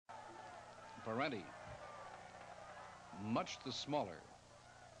Parente, much the smaller,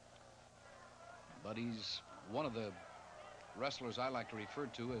 but he's one of the wrestlers I like to refer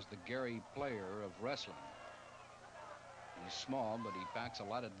to as the Gary Player of wrestling. He's small, but he packs a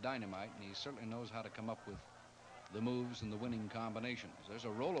lot of dynamite, and he certainly knows how to come up with the moves and the winning combinations. There's a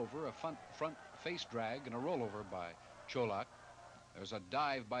rollover, a front face drag, and a rollover by Cholak. There's a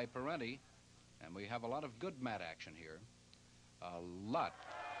dive by Parente, and we have a lot of good mat action here. A lot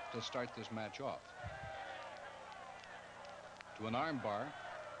to start this match off. To an arm bar.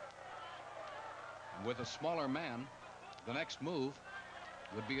 And with a smaller man, the next move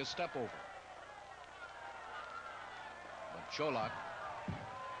would be a step over. But Cholak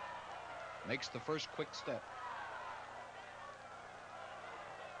makes the first quick step.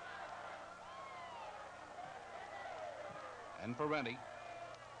 And Parente,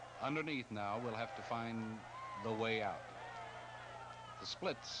 underneath now, will have to find the way out. The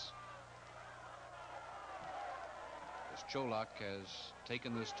splits. As Cholak has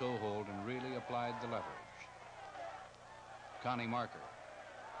taken this toe hold and really applied the leverage. Connie Marker,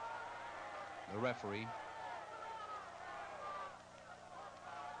 the referee,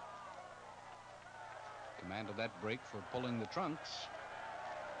 commanded that break for pulling the trunks.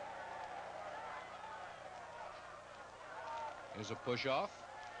 Here's a push-off.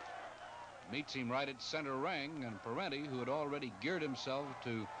 Meets him right at center ring, and Parente, who had already geared himself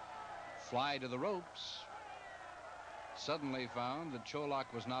to fly to the ropes, suddenly found that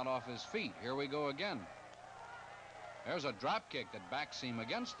Cholak was not off his feet. Here we go again. There's a drop kick that backs him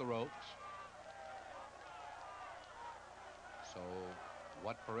against the ropes. So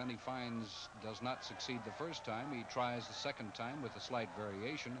what Parente finds does not succeed the first time, he tries the second time with a slight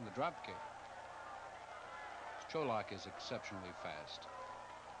variation in the drop kick. Cholak is exceptionally fast.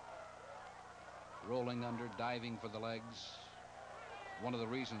 Rolling under, diving for the legs. One of the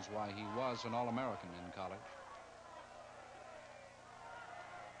reasons why he was an All-American in college.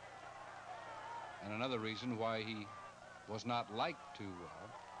 And another reason why he was not liked too well.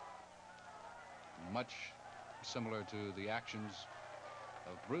 Much similar to the actions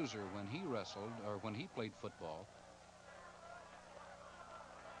of Bruiser when he wrestled or when he played football.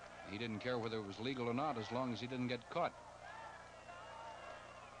 He didn't care whether it was legal or not as long as he didn't get caught.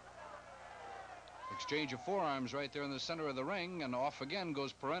 Exchange of forearms right there in the center of the ring, and off again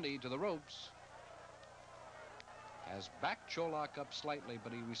goes Parente to the ropes. Has backed Cholak up slightly,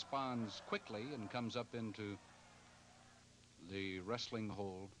 but he responds quickly and comes up into the wrestling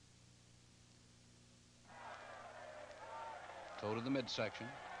hold. Toe to the midsection.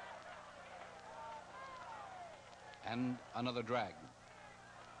 And another drag.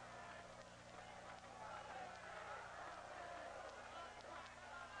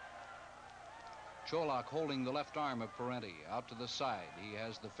 Cholak holding the left arm of Parente out to the side. He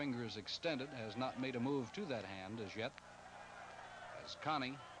has the fingers extended, has not made a move to that hand as yet. As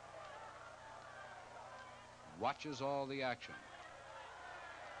Connie watches all the action.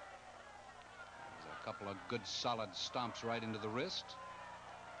 There's a couple of good solid stomps right into the wrist.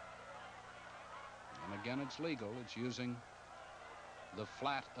 And again, it's legal. It's using the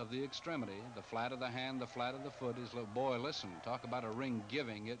flat of the extremity, the flat of the hand, the flat of the foot. His little boy, listen, talk about a ring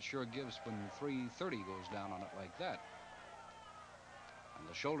giving. It sure gives when 330 goes down on it like that. And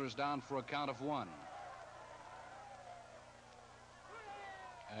the shoulders down for a count of one.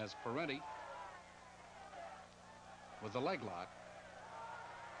 As Parente, with the leg lock,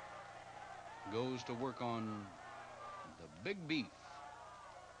 goes to work on the big beef.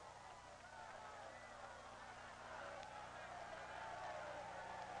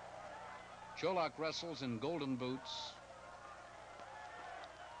 Cholak wrestles in golden boots,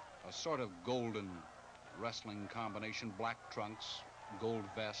 a sort of golden wrestling combination, black trunks, gold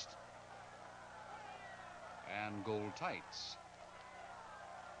vest, and gold tights.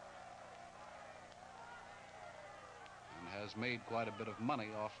 And has made quite a bit of money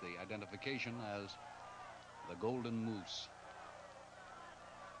off the identification as the Golden Moose.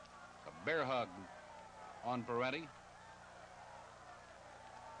 A bear hug on Parente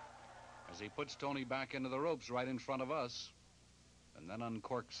as he puts Tony back into the ropes right in front of us, and then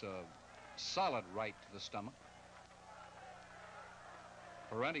uncorks a solid right to the stomach.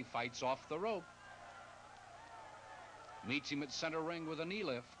 Parente fights off the rope. Meets him at center ring with a knee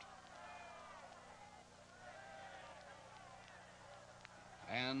lift.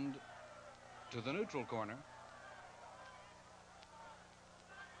 And to the neutral corner.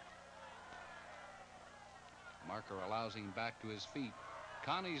 Marker allows him back to his feet.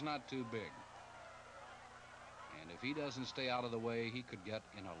 Connie's not too big. And if he doesn't stay out of the way, he could get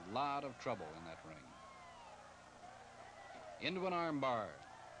in a lot of trouble in that ring. Into an arm bar.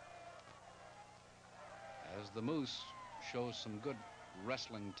 as the Moose shows some good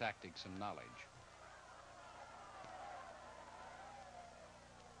wrestling tactics and knowledge.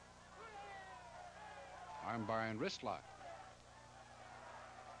 Armbar and wrist lock.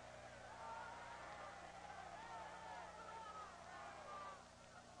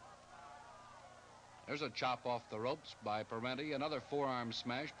 There's a chop off the ropes by Parente. Another forearm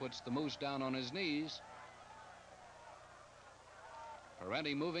smash puts the Moose down on his knees.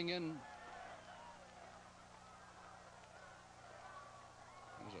 Parente moving in.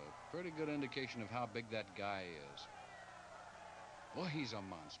 There's a pretty good indication of how big that guy is. Boy, he's a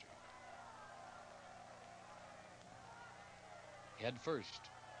monster. Head first.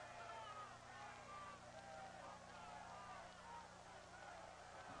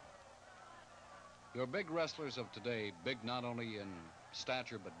 Your big wrestlers of today, big not only in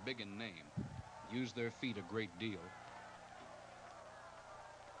stature but big in name, use their feet a great deal.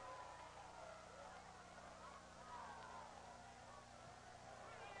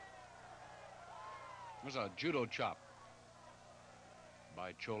 There's a judo chop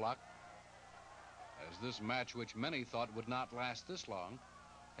by Cholak, as this match, which many thought would not last this long,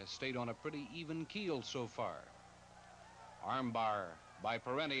 has stayed on a pretty even keel so far. Armbar by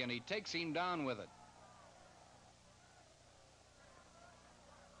Parente, and he takes him down with it.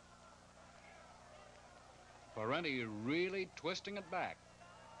 Parente really twisting it back.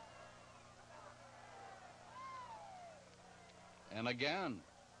 And again.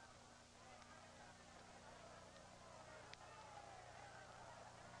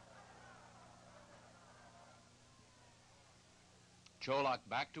 Cholak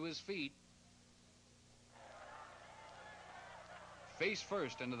back to his feet. Face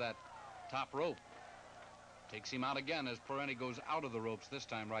first into that top rope. Takes him out again as Parente goes out of the ropes, this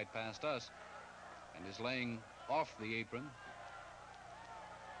time right past us, and is laying off the apron.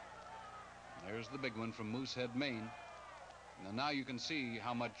 There's the big one from Moosehead, Maine. Now you can see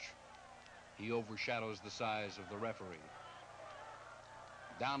how much he overshadows the size of the referee.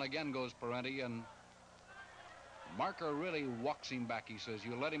 Down again goes Parente, and Marker really walks him back. He says,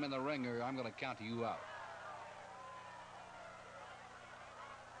 "You let him in the ring or I'm going to count you out."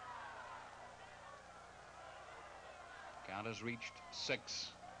 Count has reached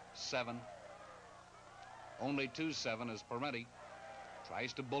 6, 7. Only 2-7 as Parente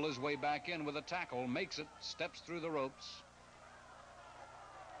tries to bull his way back in with a tackle, makes it, steps through the ropes.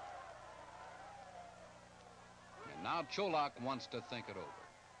 And now Cholak wants to think it over.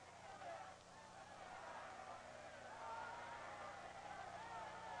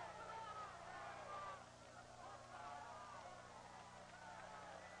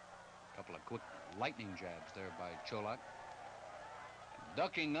 Couple of quick lightning jabs there by Cholak.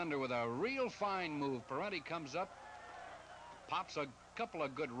 Ducking under with a real fine move. Parente comes up, pops a couple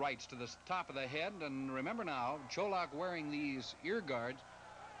of good rights to the top of the head. And remember now, Cholak wearing these ear guards,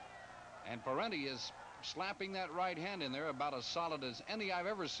 and Parente is slapping that right hand in there about as solid as any I've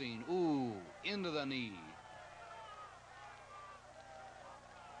ever seen. Ooh, into the knee.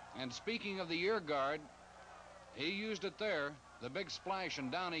 And speaking of the ear guard, he used it there. The big splash,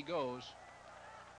 and down he goes.